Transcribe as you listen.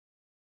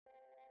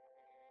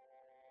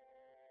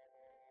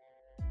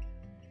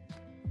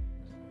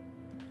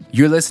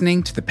You're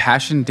listening to the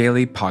Passion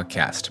Daily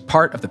Podcast,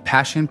 part of the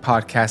Passion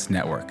Podcast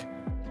Network.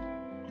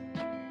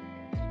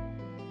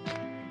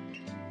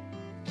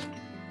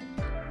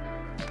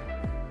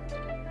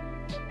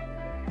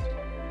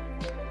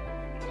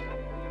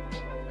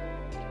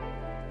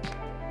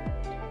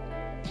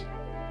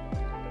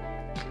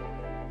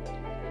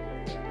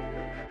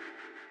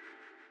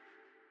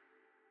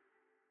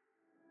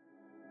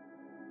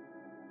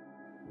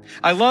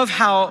 I love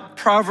how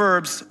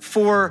Proverbs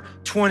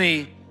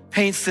 4:20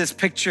 paints this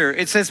picture.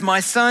 It says, "My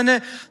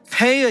son,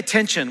 pay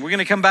attention." We're going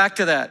to come back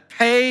to that.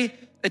 Pay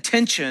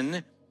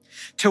attention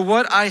to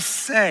what I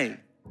say.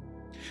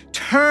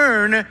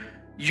 Turn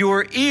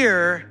your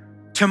ear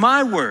to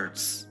my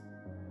words.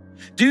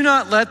 Do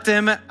not let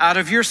them out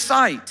of your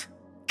sight.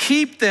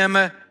 Keep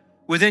them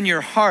within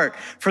your heart,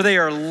 for they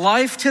are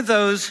life to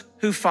those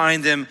who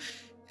find them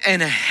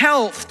and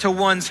health to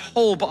one's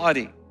whole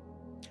body.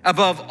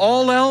 Above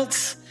all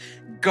else,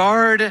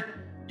 guard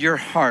your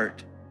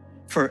heart,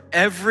 for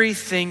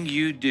everything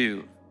you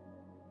do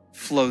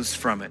flows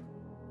from it.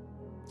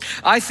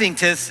 I think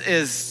this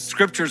is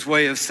Scripture's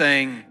way of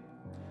saying,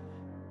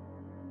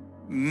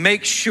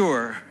 make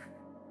sure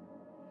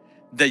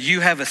that you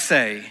have a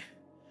say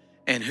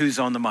in who's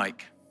on the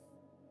mic.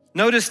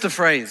 Notice the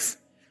phrase,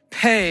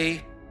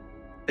 pay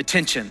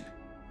attention.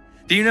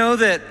 Do you know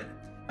that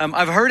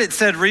I've heard it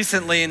said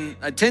recently, and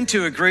I tend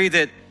to agree,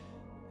 that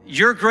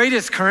your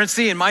greatest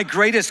currency and my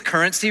greatest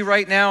currency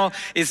right now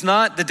is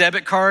not the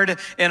debit card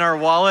in our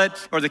wallet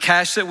or the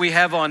cash that we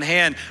have on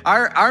hand.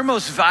 Our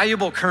most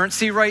valuable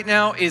currency right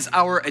now is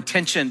our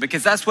attention,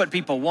 because that's what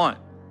people want.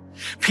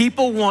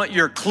 People want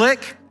your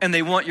click and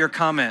they want your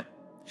comment,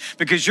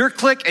 because your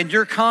click and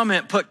your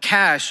comment put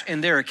cash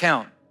in their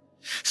account.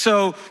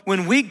 So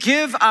when we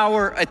give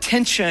our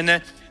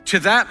attention to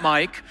that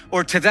mic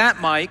or to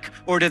that mic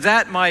or to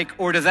that mic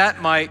or to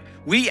that mic,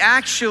 we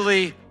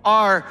actually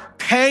are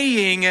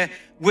paying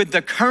with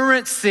the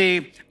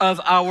currency of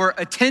our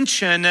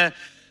attention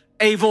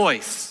a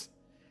voice.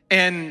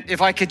 And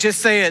if I could just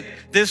say it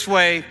this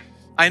way,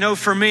 I know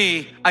for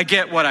me, I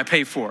get what I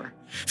pay for.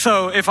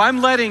 So if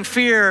I'm letting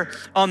fear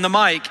on the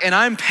mic and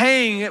I'm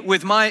paying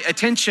with my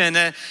attention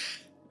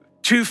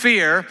to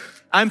fear,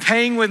 I'm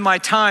paying with my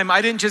time.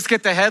 I didn't just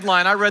get the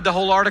headline. I read the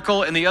whole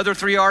article and the other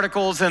 3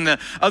 articles and the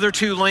other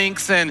 2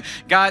 links and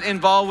got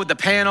involved with the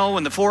panel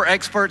when the 4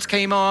 experts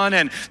came on,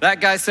 and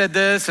that guy said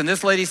this and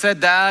this lady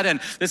said that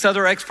and this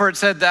other expert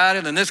said that,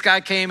 and then this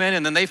guy came in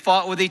and then they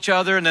fought with each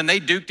other and then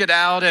they duked it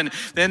out, and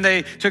then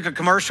they took a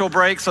commercial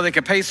break so they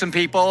could pay some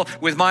people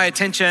with my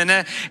attention,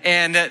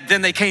 and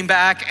then they came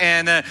back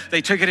and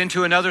they took it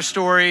into another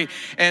story.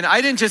 And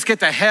I didn't just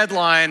get the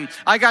headline,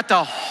 I got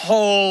the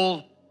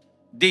whole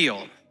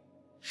deal.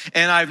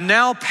 And I've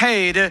now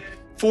paid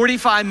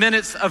 45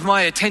 minutes of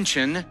my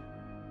attention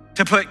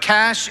to put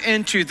cash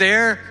into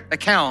their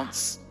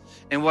accounts.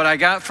 And what I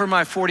got for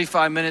my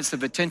 45 minutes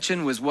of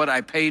attention was what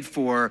I paid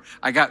for.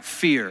 I got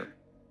fear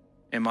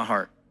in my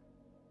heart.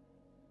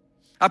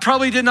 I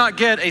probably did not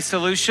get a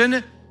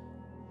solution.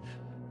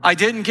 I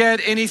didn't get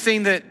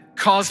anything that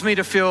caused me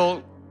to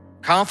feel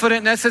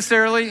confident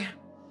necessarily.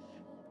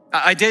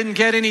 I didn't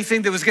get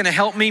anything that was going to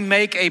help me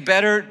make a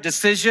better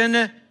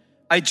decision.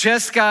 I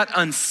just got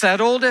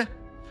unsettled,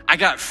 I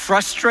got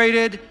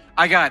frustrated,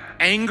 I got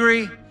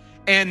angry,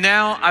 and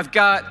now I've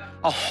got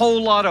a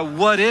whole lot of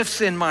what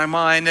ifs in my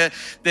mind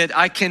that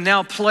I can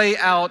now play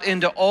out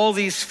into all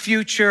these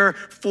future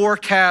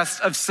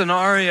forecasts of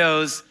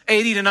scenarios,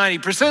 80 to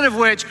 90% of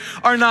which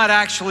are not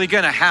actually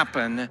gonna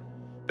happen,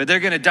 but they're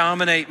gonna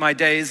dominate my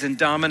days and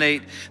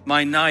dominate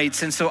my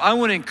nights. And so I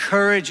wanna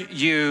encourage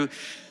you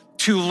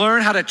to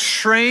learn how to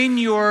train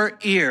your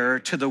ear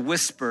to the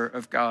whisper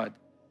of God,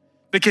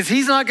 because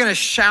he's not gonna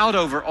shout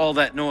over all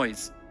that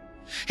noise.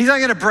 He's not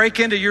gonna break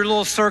into your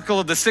little circle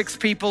of the 6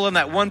 people and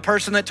that one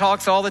person that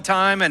talks all the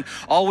time and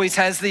always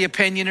has the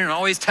opinion and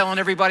always telling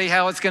everybody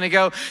how it's gonna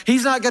go.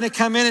 He's not gonna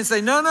come in and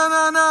say, no,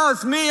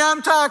 it's me,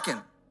 I'm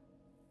talking.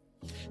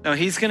 No,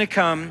 he's gonna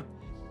come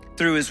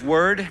through his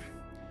word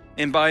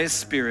and by his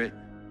spirit,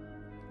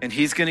 and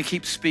he's gonna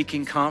keep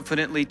speaking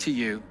confidently to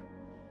you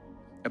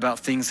about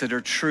things that are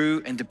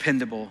true and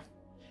dependable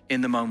in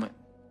the moment.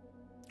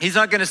 He's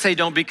not gonna say,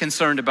 don't be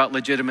concerned about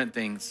legitimate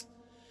things.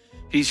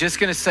 He's just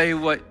gonna say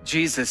what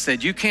Jesus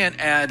said. You can't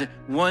add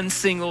one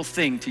single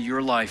thing to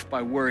your life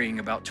by worrying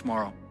about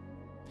tomorrow.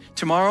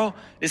 Tomorrow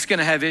is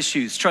gonna have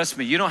issues. Trust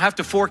me, you don't have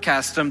to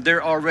forecast them.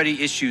 There are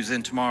already issues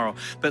in tomorrow.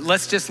 But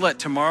let's just let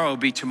tomorrow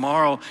be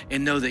tomorrow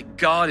and know that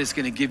God is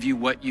gonna give you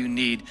what you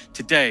need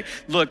today.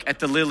 Look at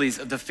the lilies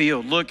of the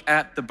field. Look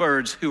at the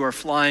birds who are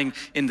flying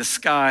in the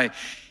sky.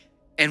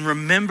 And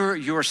remember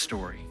your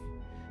story,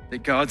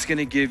 that God's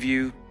gonna give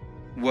you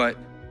what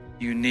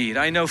you need.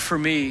 I know for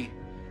me,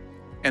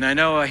 and I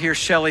know I hear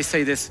Shelly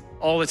say this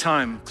all the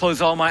time,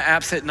 close all my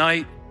apps at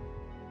night.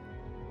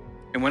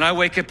 And when I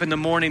wake up in the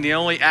morning, the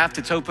only app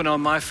that's open on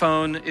my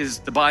phone is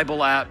the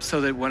Bible app, so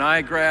that when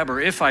I grab,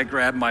 or if I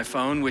grab my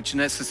phone, which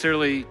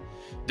necessarily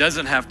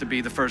doesn't have to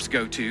be the first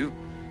go-to,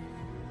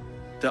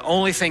 the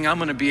only thing I'm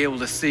going to be able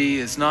to see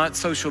is not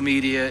social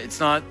media, it's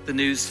not the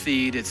news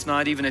feed, it's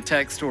not even a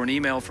text or an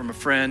email from a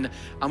friend.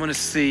 I'm going to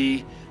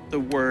see the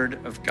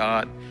Word of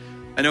God.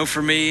 I know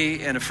for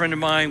me and a friend of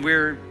mine,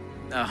 we're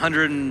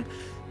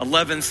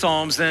 111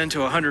 Psalms into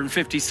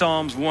 150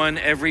 Psalms, one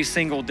every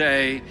single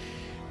day.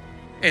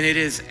 And it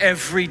is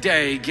every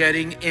day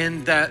getting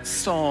in that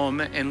Psalm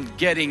and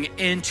getting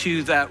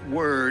into that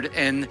Word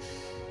and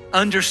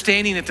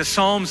understanding that the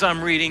Psalms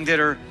I'm reading that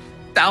are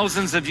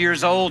thousands of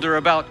years old are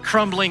about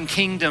crumbling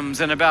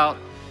kingdoms and about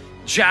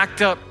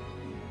jacked up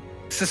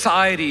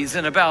societies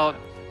and about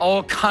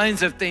all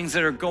kinds of things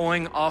that are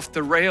going off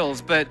the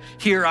rails. But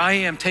here I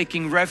am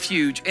taking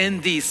refuge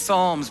in these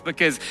Psalms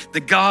because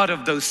the God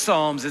of those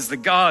Psalms is the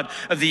God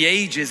of the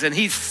ages, and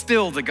he's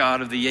still the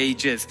God of the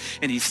ages,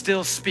 and he's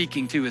still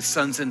speaking to his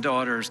sons and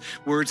daughters,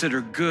 words that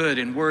are good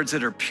and words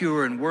that are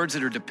pure and words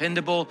that are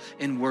dependable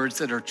and words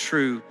that are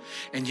true.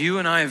 And you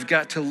and I have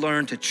got to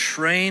learn to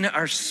train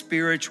our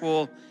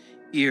spiritual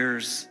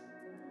ears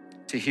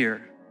to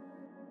hear.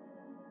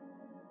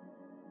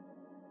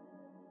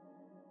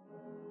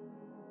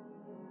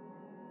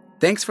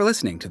 Thanks for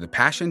listening to the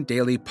Passion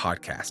Daily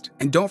Podcast.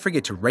 And don't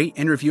forget to rate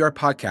and review our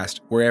podcast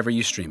wherever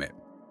you stream it.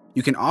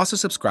 You can also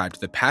subscribe to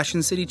the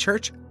Passion City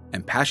Church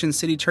and Passion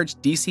City Church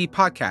DC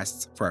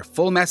podcasts for our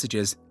full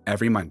messages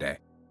every Monday.